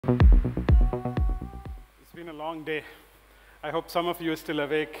a long day. I hope some of you are still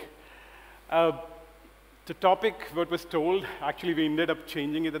awake. The topic, what was told, actually we ended up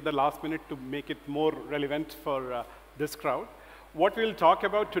changing it at the last minute to make it more relevant for this crowd. What we'll talk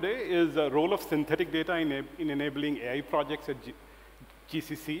about today is the role of synthetic data in enabling AI projects at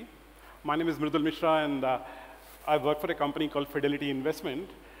GCC. My name is Mridul Mishra, and I work for a company called Fidelity Investment.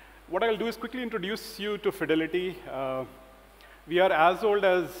 What I'll do is quickly introduce you to Fidelity. We are as old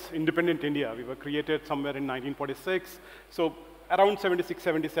as independent India. We were created somewhere in 1946, so around 76,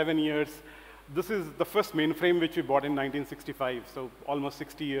 77 years. This is the first mainframe which we bought in 1965, so almost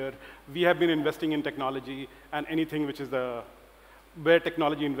 60 years. We have been investing in technology and anything which is where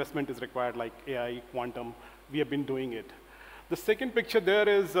technology investment is required, like AI, quantum, we have been doing it. The second picture there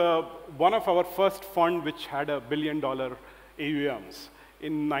is one of our first fund which had $1 billion AUMs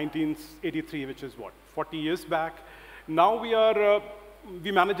in 1983, which is what, 40 years back. Now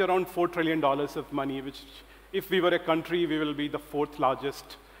we manage around $4 trillion of money, which if we were a country, we will be the fourth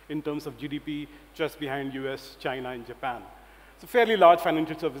largest in terms of GDP, just behind US, China, and Japan. It's a fairly large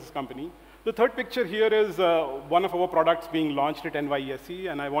financial services company. The third picture here is one of our products being launched at NYSE,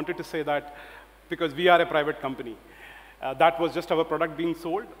 and I wanted to say that because we are a private company. That was just our product being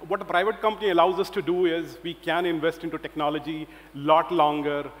sold. What a private company allows us to do is we can invest into technology a lot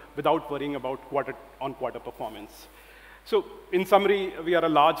longer without worrying about quarter-on-quarter performance. So in summary, we are a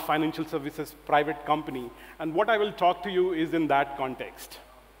large financial services private company, and what I will talk to you is in that context.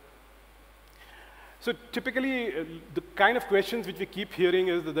 So typically, the kind of questions which we keep hearing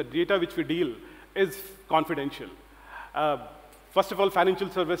is that the data which we deal is confidential. First of all, financial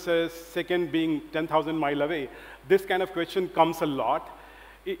services, second being 10,000 miles away. This kind of question comes a lot,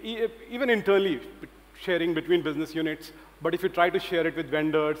 even internally, sharing between business units. But if you try to share it with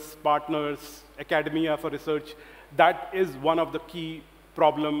vendors, partners, academia for research, that is one of the key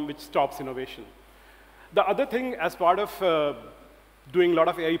problems which stops innovation. The other thing, as part of doing a lot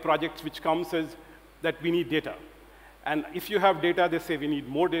of AI projects, which comes is that we need data. And if you have data, they say we need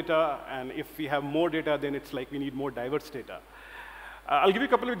more data. And if we have more data, then it's like we need more diverse data. I'll give you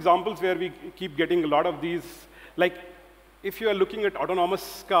a couple of examples where we keep getting a lot of these. Like, if you are looking at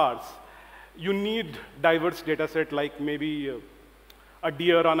autonomous cars, you need diverse data set, like maybe a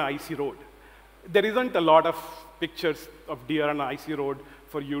deer on an icy road. There isn't a lot of pictures of deer on an icy road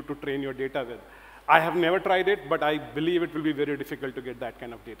for you to train your data with. I have never tried it, but I believe it will be very difficult to get that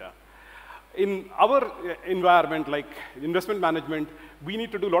kind of data. In our environment, like investment management, we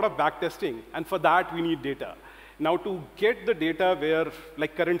need to do a lot of backtesting, and for that, we need data. Now, to get the data where,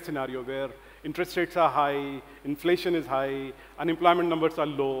 like current scenario, where interest rates are high, inflation is high, unemployment numbers are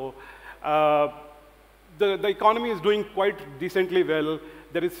low, the economy is doing quite decently well,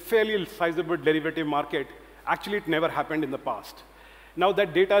 there is fairly sizable derivative market. Actually, it never happened in the past. Now,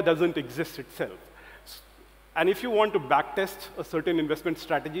 that data doesn't exist itself. And if you want to backtest a certain investment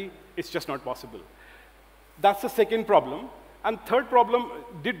strategy, it's just not possible. That's the second problem. And third problem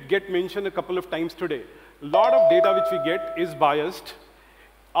did get mentioned a couple of times today. A lot of data which we get is biased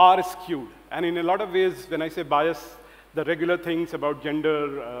or skewed. And in a lot of ways, when I say bias, the regular things about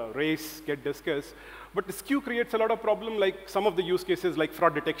gender, race get discussed. But the skew creates a lot of problem, like some of the use cases like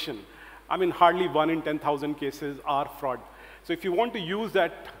fraud detection. I mean, hardly 1 in 10,000 cases are fraud. So if you want to use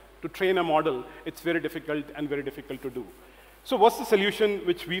that to train a model, it's very difficult and very difficult to do. So what's the solution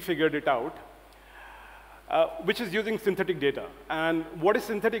which we figured it out, which is using synthetic data? And what is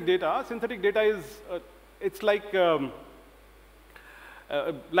synthetic data? Synthetic data is, it's like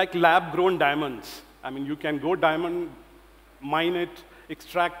lab-grown diamonds. I mean, you can go diamond, mine it,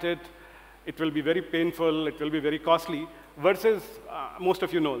 extract it. It will be very painful. It will be very costly. Versus, most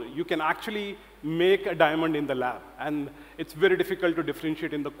of you know, you can actually make a diamond in the lab. And it's very difficult to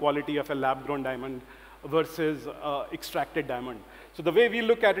differentiate in the quality of a lab-grown diamond versus extracted diamond. So the way we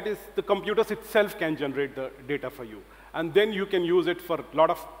look at it is the computers itself can generate the data for you. And then you can use it for a lot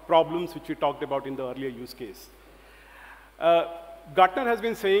of problems which we talked about in the earlier use case. Gartner has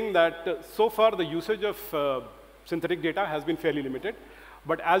been saying that so far the usage of synthetic data has been fairly limited.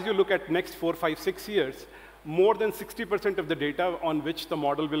 But as you look at next 4, 5, 6 years, more than 60% of the data on which the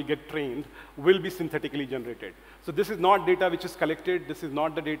model will get trained will be synthetically generated. So this is not data which is collected. This is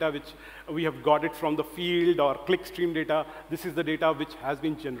not the data which we have got it from the field or clickstream data. This is the data which has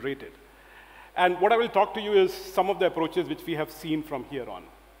been generated. And what I will talk to you is some of the approaches which we have seen from here on.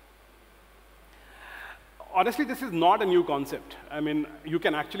 Honestly, this is not a new concept. I mean, you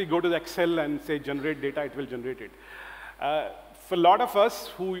can actually go to the Excel and say generate data, it will generate it. For a lot of us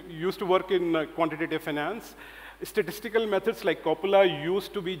who used to work in quantitative finance, statistical methods like Coppola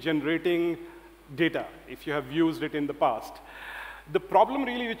used to be generating data, if you have used it in the past. The problem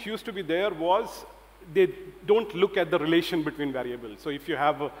really which used to be there was they don't look at the relation between variables. So if you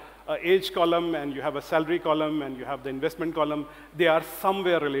have a age column and you have a salary column and you have the investment column, they are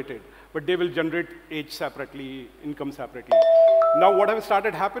somewhere related, but they will generate age separately, income separately. Now what has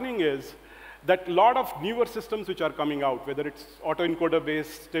started happening is that a lot of newer systems which are coming out, whether it's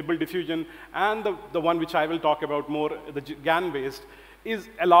autoencoder-based, stable diffusion, and the one which I will talk about more, the GAN-based, is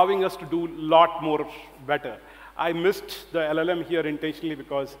allowing us to do a lot more better. I missed the LLM here intentionally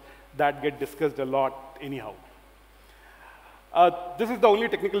because that gets discussed a lot anyhow. This is the only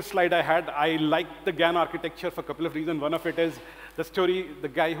technical slide I had. I like the GAN architecture for a couple of reasons. One of it is the story, the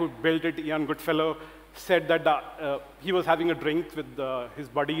guy who built it, Ian Goodfellow, said that he was having a drink with his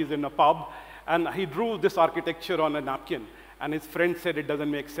buddies in a pub, and he drew this architecture on a napkin, and his friend said it doesn't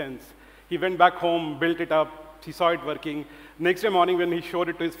make sense. He went back home, built it up, he saw it working. Next day morning when he showed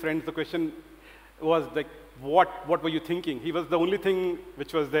it to his friends, the question was like, what were you thinking? He was, the only thing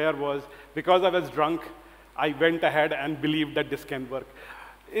which was there was, because I was drunk, I went ahead and believed that this can work.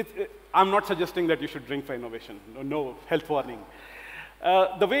 I'm not suggesting that you should drink for innovation. No health warning.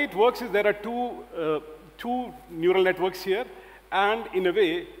 The way it works is there are two neural networks here, and in a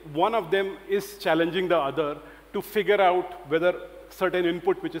way, one of them is challenging the other to figure out whether certain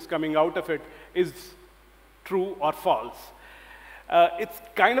input which is coming out of it is true or false. It's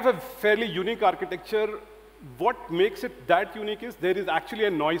kind of a fairly unique architecture. What makes it that unique is there is actually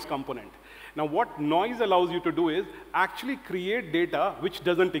a noise component. Now, what noise allows you to do is actually create data which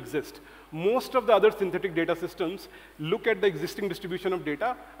doesn't exist. Most of the other synthetic data systems look at the existing distribution of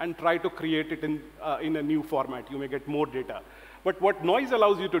data and try to create it in a new format. You may get more data. But what noise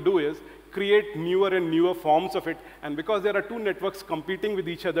allows you to do is create newer and newer forms of it, and because there are two networks competing with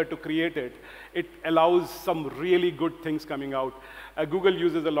each other to create it, it allows some really good things coming out. Google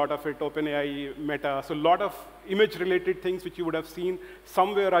uses a lot of it, OpenAI, Meta, so a lot of image-related things which you would have seen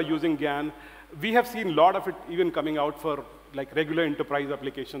somewhere are using GAN. We have seen a lot of it even coming out for like regular enterprise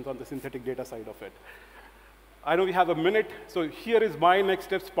applications on the synthetic data side of it. I know we have a minute, so here is my next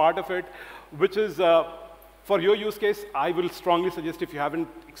steps part of it, which is for your use case, I will strongly suggest if you haven't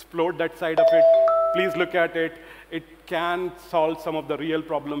explored that side of it, please look at it. It can solve some of the real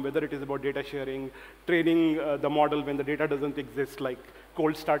problem, whether it is about data sharing, training the model when the data doesn't exist, like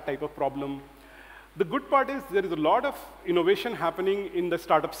cold start type of problem. The good part is there is a lot of innovation happening in the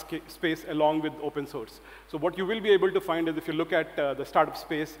startup space along with open source. So what you will be able to find is if you look at the startup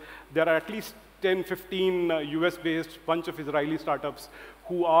space, there are at least 10, 15 US-based bunch of Israeli startups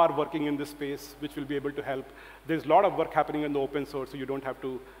who are working in this space, which will be able to help. There's a lot of work happening in the open source, so you don't have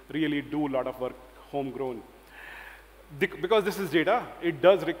to really do a lot of work homegrown. Because this is data, it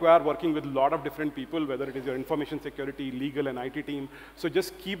does require working with a lot of different people, whether it is your information security, legal, and IT team. So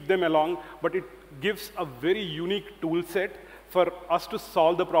just keep them along, but it gives a very unique tool set for us to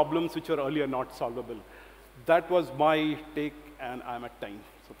solve the problems which were earlier not solvable. That was my take, and I'm at time,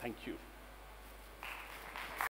 so thank you.